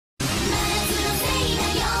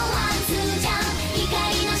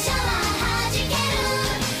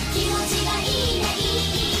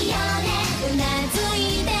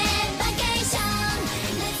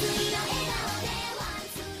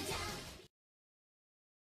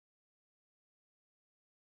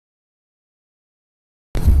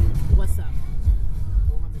this up.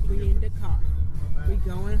 We in the car. We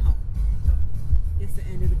going home. It's the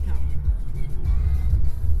end of the con.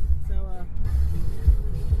 So,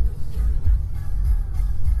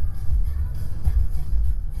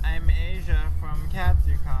 I'm Asia from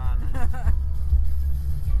Katsucon.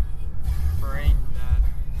 Brain dead.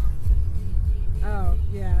 oh,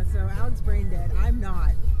 yeah, so Alec's brain dead. I'm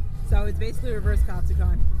not. So it's basically reverse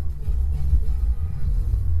Katsucon.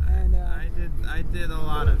 And, I did a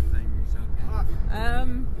lot of things. Okay.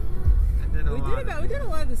 we did a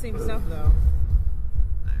lot of the same stuff though.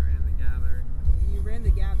 I ran the gathering. You ran the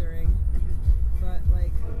gathering, but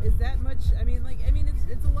like, is that much? I mean,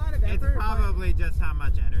 it's a lot of effort. It's probably just how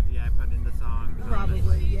much energy I put into songs.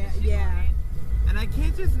 Probably, yeah. And I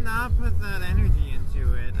can't just not put that energy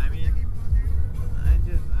into it. I mean, I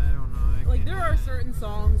don't know. Like, there are certain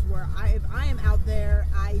songs where if I am out there,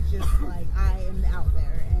 I just like I am out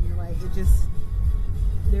there, and like it just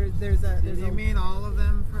there's a. Do you mean all of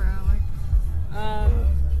them for Alec?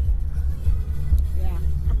 Yeah.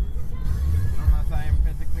 Unless I am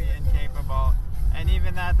physically incapable, and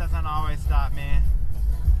even that doesn't always stop me.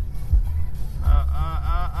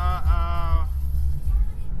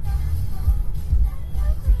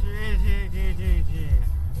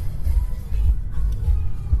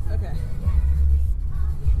 Okay.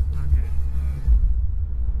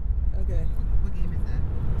 What game is that?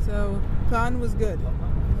 So Con was good.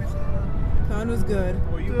 Con was good.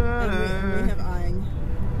 And we have eyeing.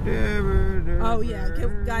 Oh yeah,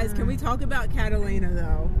 guys, can we talk about Catalina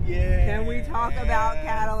though? Yeah. Can we talk about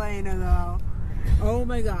Catalina though? Oh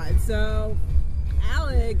my God! So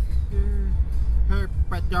Alec I'm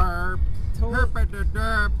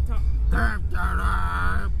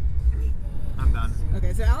done.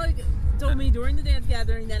 Okay, so Alec told me during the dance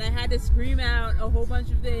gathering that I had to scream out a whole bunch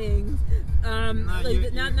of things.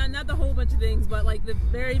 Not the whole bunch of things, but like the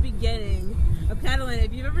very beginning of Catalina.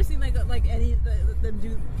 If you've ever seen like any them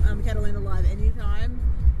do Catalina live anytime,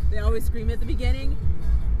 they always scream at the beginning.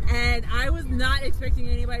 And I was not expecting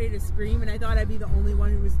anybody to scream, and I thought I'd be the only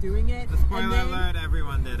one who was doing it. Spoiler alert,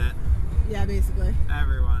 everyone did it. Yeah, basically.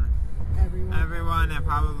 Everyone, and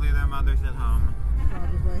probably their mothers at home.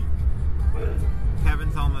 Probably.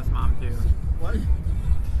 Kevin's homeless mom too. What?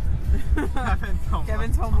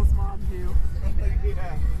 Kevin's homeless mom too.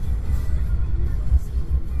 Yeah.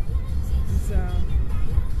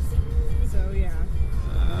 So yeah.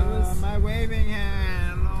 My waving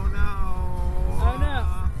hand. Oh no. Oh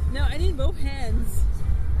no. No, I need both hands.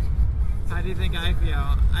 How do you think I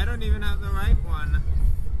feel? I don't even have the right one.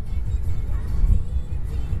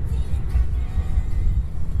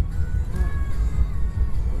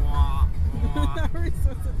 How are we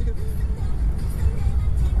supposed to do this?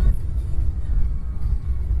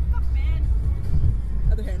 Fuck, man.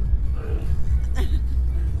 Other hand.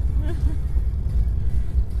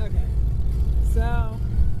 Okay. So,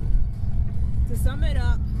 to sum it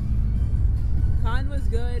up, Con was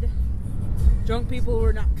good. Drunk people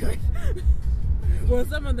were not good. Well,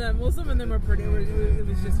 some of them were pretty. It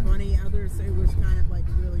was just funny. Others, it was kind of like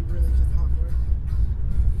really, really just awkward.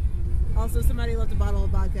 Also, somebody left a bottle of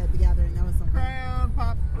vodka at the gathering. That was something. Crayon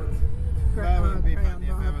pop. That would be funny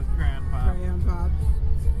if it was crayon pop. Crayon pop.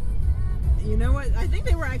 You know what? I think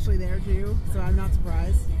they were actually there too, so I'm not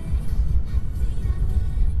surprised.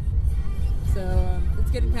 So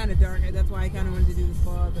it's getting kind of dark. That's why I kind of wanted to do this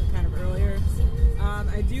vlog kind of earlier.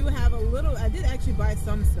 I do have a little. I did actually buy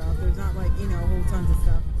some stuff. There's not like whole tons of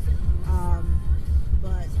stuff.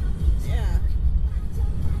 But yeah.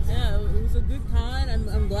 Yeah, it was a good con.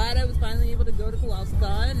 I'm glad I was finally able to go to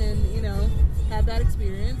Colossalcon and have that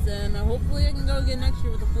experience. And hopefully I can go again next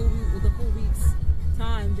year with a full week's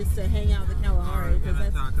time just to hang out with Kalahari. We're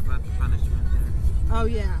gonna talk about the punishment there. Oh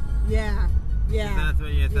yeah. That's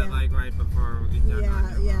what you said like right before we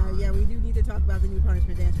started. Yeah. We do need to talk about the new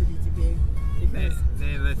punishment dance for DTP because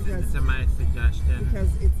they listened to my suggestion because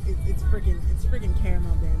it's freaking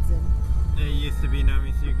caramel dancing. It used to be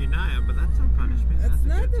Nomisugi Naya, but that's no punishment. That's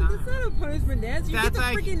not a punishment dance. You that's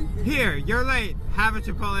get the like, here, you're late. Have a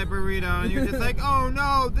Chipotle burrito, and you're just like, oh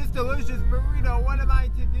no, this delicious burrito. What am I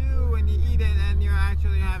to do? And you eat it, and you're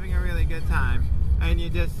actually having a really good time, and you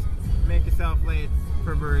just make yourself late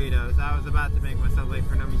for burritos. I was about to make myself late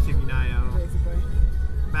for Nomisugi Naya. Basically.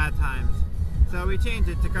 Bad times. So we changed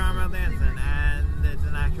it to caramel dancing, and it's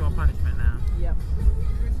an actual punishment now. Yep.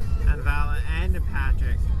 And Val and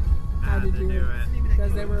Patrick had to do it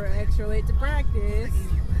because they were extra late to practice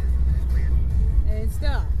and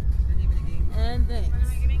stuff and things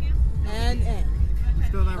and you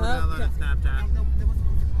still never downloaded Snapchat.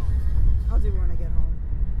 I'll do it when I get home.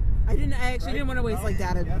 I actually didn't want to waste like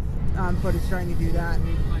data footage trying to do that.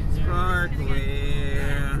 Sparkly.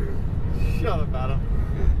 Shut up, Adam.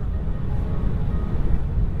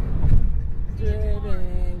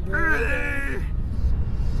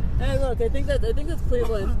 Hey, look! I think that's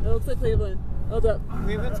Cleveland. It looks like Cleveland. Hold up.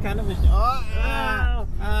 Cleveland's kind of a.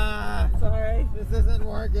 Sorry. This isn't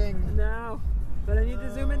working. No, but I need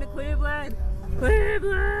to zoom into Cleveland.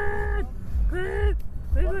 Cleveland.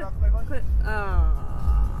 Cleveland.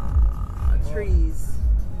 Trees.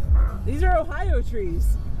 These are Ohio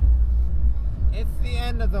trees. It's the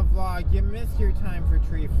end of the vlog. You missed your time for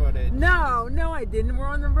tree footage. No, I didn't. We're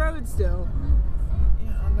on the road still.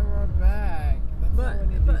 Yeah, on the road back. That's not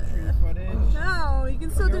when you do tree footage. No, you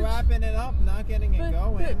can still do. You're wrapping it up, not getting it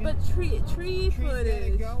going. But tree Trees footage. get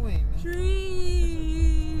it going.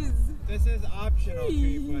 Trees. This is optional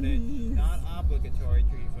tree footage, not obligatory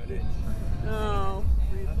tree footage. No.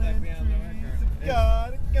 Let that be on the record.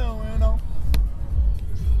 Got it going on.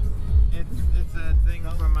 It's a thing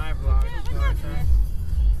for my vlog.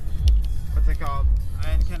 What's it called?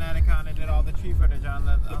 In Connecticut, I did all the tree footage on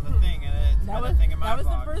the thing, and it's been a thing in my vlog. That was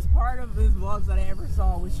the first part of these vlogs that I ever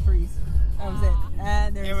saw was trees. That was it.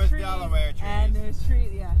 And there's It was trees, Delaware trees. And there's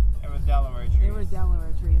trees, yeah. It was Delaware trees. It was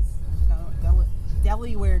Delaware trees.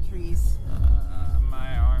 Delaware trees.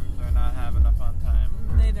 My arms are not having a fun time.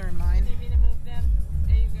 Neither are mine. Do you need me to move them?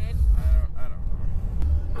 Are you good? I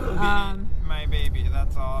don't know. My baby,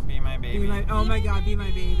 that's all. Be my baby. Oh my god, be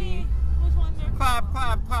my baby. Which one there? Clap,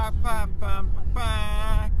 clap, clap, clap, clap,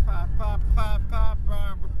 clap, clap, clap, clap, clap,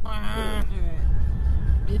 clap. Alright.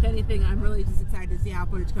 If anything, I'm really just excited to see how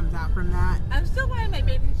footage comes out from that. I'm still wearing my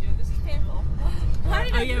bathing suit. This is painful. Why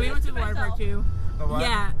did I do we this went to to the water park myself? too. The what?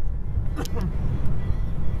 Yeah.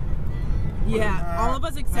 Yeah, all of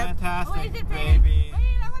us except. Fantastic, Oh, is it baby. Wait,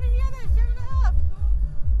 I want to hear this. Turn it up.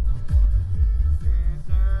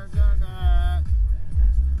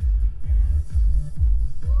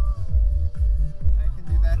 I can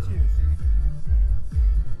do that too, see?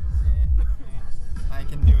 I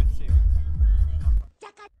can do it too. Oh my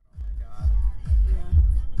god.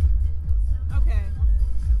 Yeah. Okay.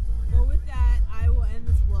 Well, with that, I will end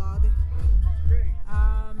this vlog.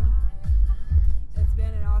 It's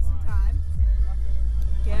been an awesome time.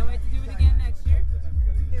 Can't wait to do it again next year.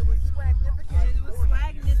 It was swagnificent. It was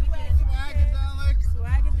swagnificent. Swagadelic.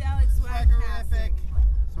 Swagadelic, Swaggerific.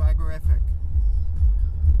 Swaggerific.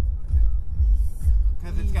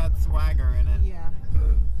 Because it's got swagger in it. Yeah.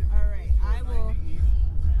 All right. I will.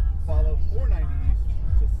 Follow 490 east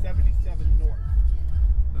to 77 north.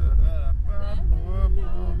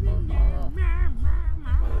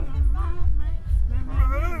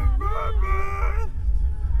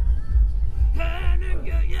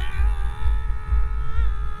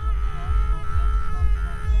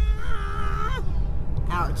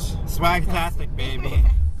 Ouch. Swagtastic, baby.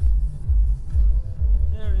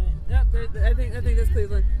 All right. Yep. I think that's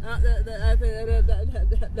Cleveland. I think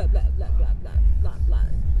blah blah blah blah blah blah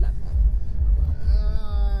blah.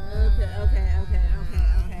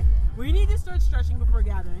 Okay. We need to start stretching before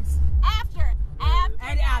gatherings. After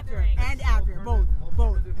Both.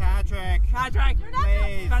 Patrick. You're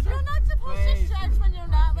not, you're not supposed to stretch when you're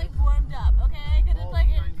not like warmed up, okay? Because it's like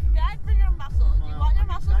it's bad for your muscles. You want your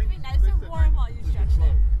muscles to be nice and warm while you stretch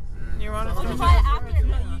them. You want to Which is stretch?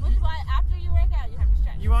 why after you work out, you have to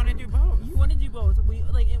stretch. You want to do both? You want to do both. We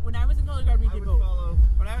like when I was in color guard, we did both.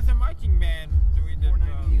 When I was in marching band, we did both.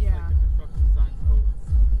 Yeah. Like the construction signs code.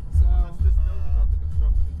 So, Unless this knows about the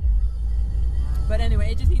construction. but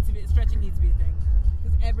anyway, it just needs to be stretching needs to be a thing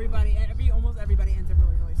because almost everybody ends up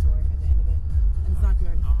really sore at the end of it, and it's not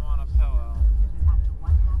good. I want a pillow.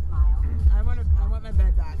 I want my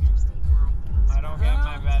bed back. I don't get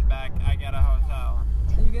my bed back. I get a hotel.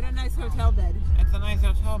 You get a nice hotel bed. It's a nice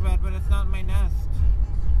hotel bed, but it's not my nest.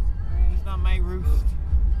 It's not my roost.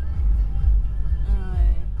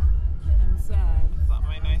 I'm sad. It's not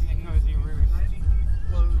my nice and cozy roost. 90 east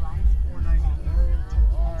closed, 490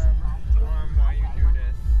 Arm, why you do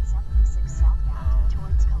this?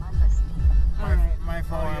 All right. My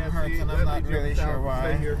forearm hurts, and I'm not really sure why.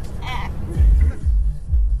 Stay here. I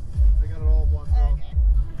got it all blocked off.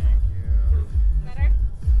 Thank you. Better?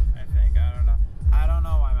 I think. I don't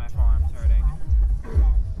know why my forearm's hurting.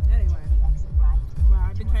 Anyway. Wow,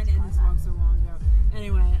 I've been trying to end this vlog so long ago.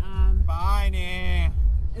 Anyway, Bye, Nee.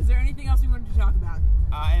 is there anything else we wanted to talk about?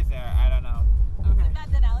 Is there? I don't know. Okay.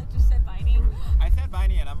 Is that Alex just said binding? I said bye,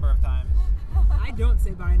 Nee, a number of times. I don't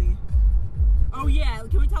say Biney. Oh yeah,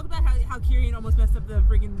 can we talk about how Kieran almost messed up the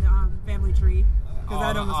freaking family tree? Because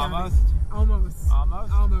that almost happened. Almost.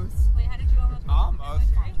 Wait, how did you almost? Almost.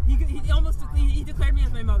 He declared me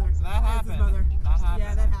as my mother. That As his happened. mother. That happened.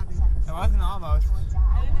 Yeah, that happened. It wasn't almost.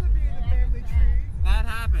 I want to be in the family tree. That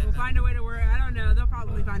happened. We'll find a way to work. I don't know. They'll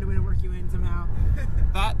probably find a way to work you in somehow.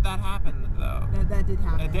 That happened though. That did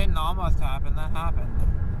happen. It didn't almost happen. That happened.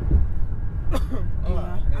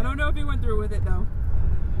 Yeah. I don't know if he went through with it though.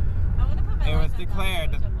 I'm gonna put my It was license declared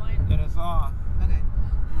on at some point. it is law. Okay.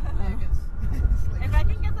 If I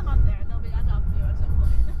can get them up there, they'll be I'll help you at some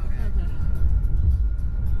point. Okay.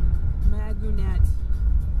 Magunet.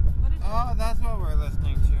 What is Oh, that's what we're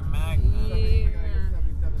listening to, Magnet.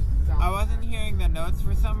 I wasn't hearing the notes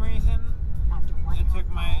for some reason. It took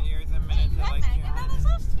my ears a minute to like Magnet on the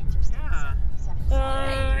sauce? Yeah.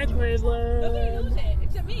 Hi, Nobody Cleveland. knows it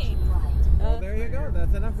except me. Well, there you go.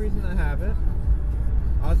 That's enough reason to have it.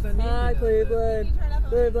 I'll send you. Hi, the- Cleveland. Can you turn up a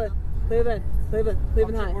Cleveland. Cleveland. Cleveland.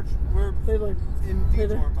 Cleveland. Hi. We're Cleveland. in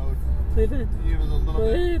detour mode. Cleveland. You have a little bit.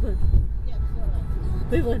 Cleveland. Yeah, just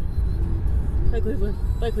Cleveland. Hi, Cleveland.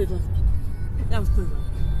 Bye, Cleveland. That was Cleveland.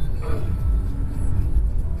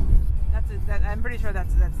 I'm pretty sure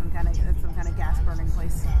that's some kind of gas burning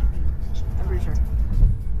place. I'm pretty sure.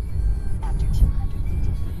 After 250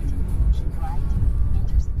 feet, keep right,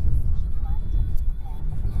 interstate, keep right, then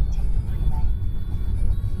take the freeway.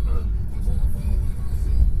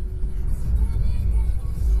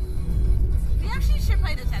 We actually should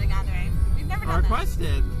play this at a gathering. We've never done this.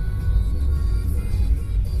 Requested.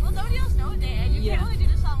 Well, nobody else knows it, and you Yeah. can't really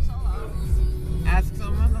do this song solo. Ask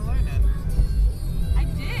someone to learn it. I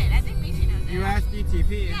did. I think Michi knows it. You asked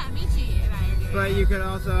DTP. Yeah, Michi and I are doing But it. you could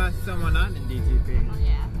also ask someone not in DTP. Oh,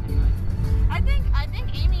 yeah. I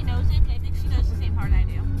think Amy knows it, but I think she knows the same part I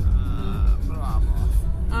do.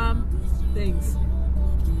 Bravo. Things.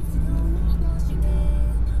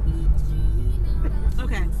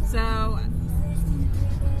 Okay, so.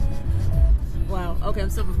 Wow. Okay, I'm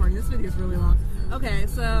still recording. This video is really long. Okay,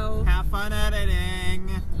 so Have fun editing.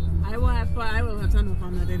 I will have fun. I will have tons of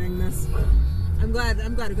fun editing this. I'm glad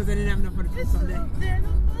because I didn't have enough footage for Sunday.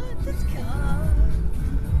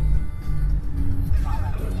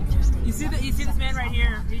 You see this man right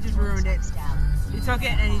here? He just ruined it. He took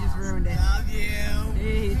it and he just ruined it. Love you.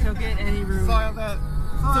 He took it and he ruined Soiled it.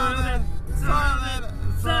 it. Soiled it.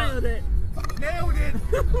 Soiled it. Nailed it.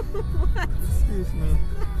 What? Excuse me.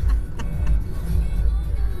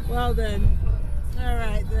 Well then. All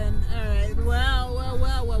right then. All right. Well.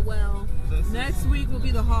 Next week will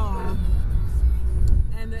be the haul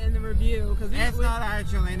and the review because It's not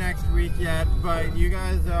actually next week yet, but you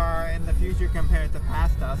guys are in the future compared to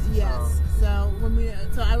past us. Yes. So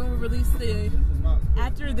I will release the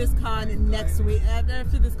after this con next week.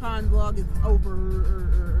 After this con vlog is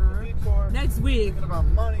over, next week About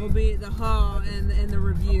money. will be the haul and the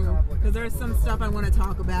review because there's some stuff I want to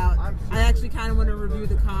talk about. I actually kind of want to review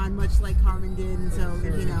the con much like Carmen did, and so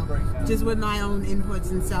just with my own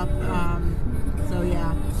inputs and stuff. So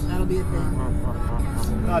yeah, that'll be a thing.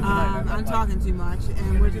 Not tonight, I'm talking too much,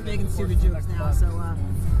 and we're just making stupid jokes now. So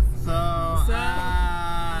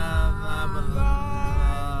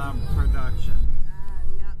production.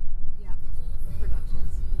 Yep.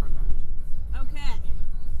 Productions. Okay.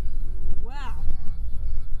 Wow.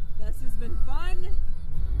 This has been fun.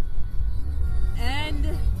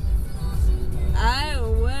 And I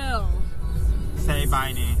will Say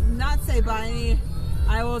bye, Nee. not say bye.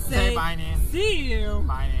 I will say bye, Nee. see you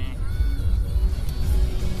Bye, Nee.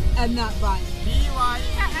 and not bye. B-Y.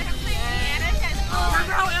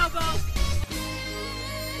 Remember how elbows.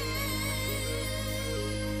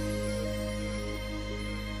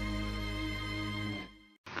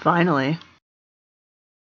 Finally.